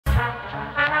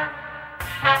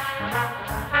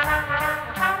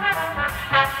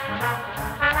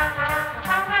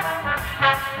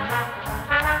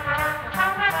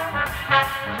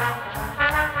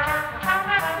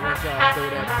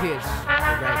Pierce, the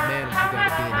right manager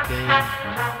gotta be in the game.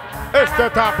 It's the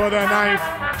top of the ninth.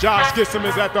 Josh Gissam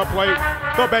is at the plate.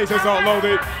 The bases are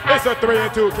loaded. It's a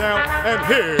 3-2 count, and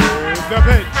here's the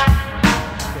pitch.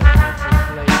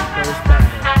 First batter.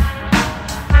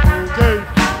 Okay.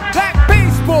 Black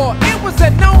baseball, it was a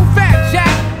known fact,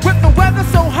 Jack. With the weather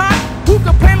so hot, who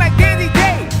could play like Danny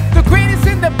Day? The greatest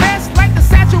and the best, like the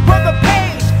Satchel Brother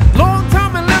Page. Long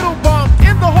time and Little Bum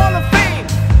in the Hall of Fame.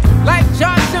 Like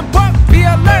Josh and Buck, be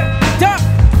alert, duck.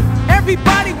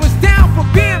 Everybody was down for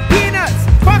being peanuts.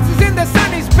 Foxes in the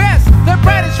Sunday's best, the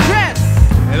brightest dress.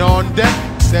 And on deck,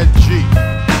 said G.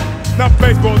 Now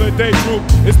baseball today, true,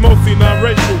 it's mostly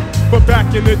non-racial. But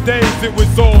back in the days, it was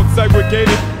all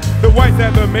segregated. The whites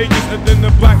had the majors and then the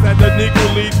blacks had the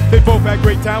Negro leagues. They both had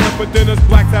great talent, but then us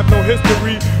blacks have no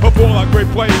history of all our great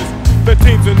players. The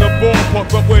teams in the ballpark,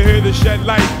 but we're here to shed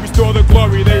light. Restore the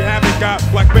glory they haven't got.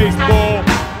 Black baseball,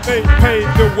 they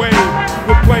paved the way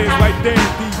with players like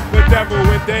Dandy, the Devil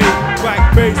and Dave.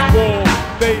 Black baseball,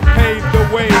 they paved the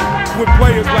way with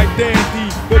players like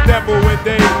Dandy, the Devil and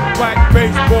Dave. Black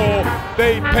baseball,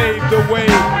 they paved the way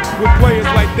with players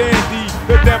like Dandy,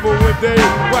 the Devil and Dave.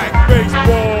 Black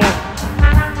baseball.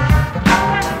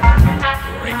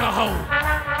 Bring her home.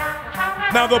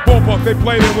 Now the ballpark they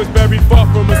played in was very far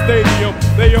from a stadium.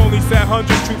 They only sat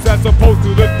hundreds troops as opposed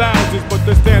to the thousands, but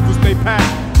the stands would stay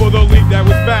packed for the league that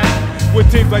was back. With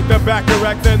teams like the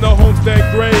Bacharachs and the Homestead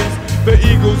Grays, the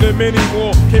Eagles and many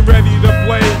more came ready to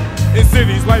play. In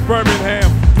cities like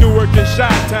Birmingham, Newark and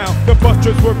Chi-Town, the bus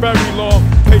trips were very long.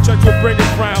 Paychecks would bring a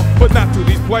frown, but not to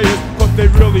these players, cause they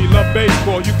really love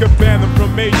baseball. You can ban them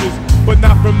from majors, but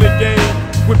not from the game.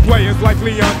 With players like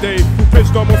Leon Dave, who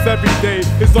pitched almost every day.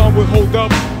 His arm would hold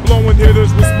up, blowing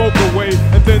hitters would smoke away.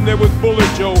 And then there was Bullet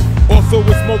Joe, also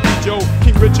with Smokey Joe,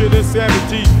 King Richard and Sammy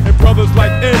G, and brothers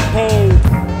like Impo.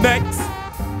 Next,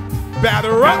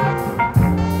 batter up.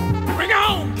 Bring her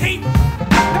home, King.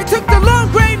 They took the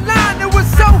long grade line, it was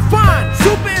so fun.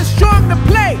 Super and strong to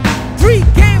play, 3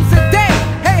 games a day.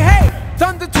 Hey, hey,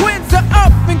 Thunder Twins are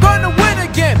up and gonna win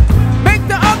again. Make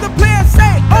the other players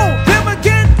say, oh, them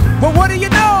again? Well, what do you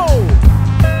know?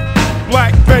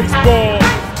 Black baseball,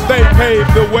 they paved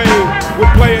the way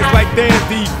with players like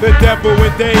Dandy, the Devil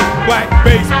and Dave. Black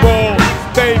baseball,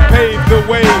 they paved the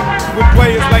way with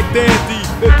players like Dandy,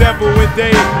 the Devil and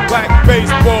Dave. Black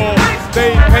baseball,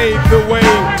 they paved the way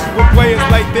with players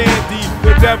like Dandy,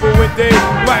 the Devil and Dave.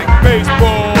 Black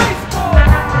baseball.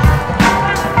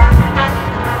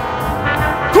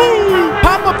 Cool.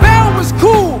 Papa Bell was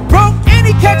cool, broke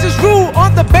any catcher's rule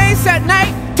on the base at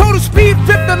night. Total speed,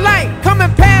 flip the light, coming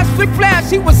past, flick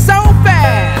flash, he was so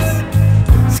fast.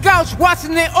 Scouts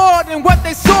watching they awed in what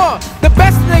they saw. The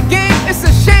best in the game, it's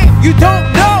a shame you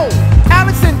don't know.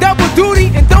 Alex in double duty,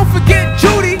 and don't forget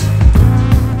Judy.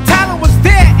 Talent was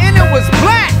there, and it was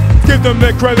black. Give them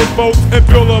their credit, folks, and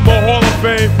build them a Hall of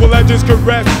Fame where legends can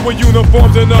rest with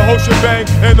uniforms in the whole shebang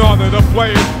and honor the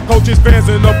players, coaches, fans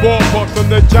in the ballpark, from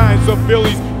the Giants of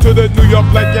Phillies to the New York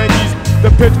Black Yankees, the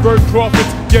Pittsburgh Crawfords.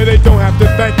 Yeah, they don't have to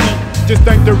thank me. Just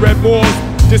thank the Red Moors,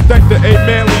 just thank the 8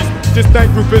 Manleys, just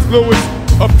thank Rufus Lewis.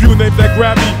 A few names that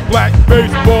grab me. Black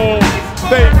baseball,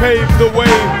 they paved the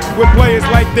way with players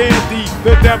like Dandy,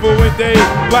 the Devil and Dave.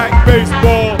 Black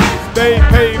baseball, they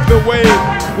paved the way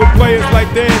with players like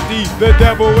Dandy, the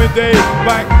Devil and Dave.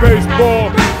 Black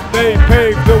baseball, they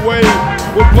paved the way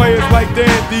with players like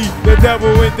Dandy, the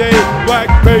Devil and Dave. Black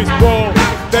baseball,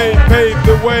 they paved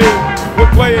the way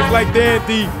with players like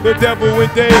Dandy, the Devil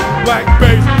and Dave. Black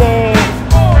baseball.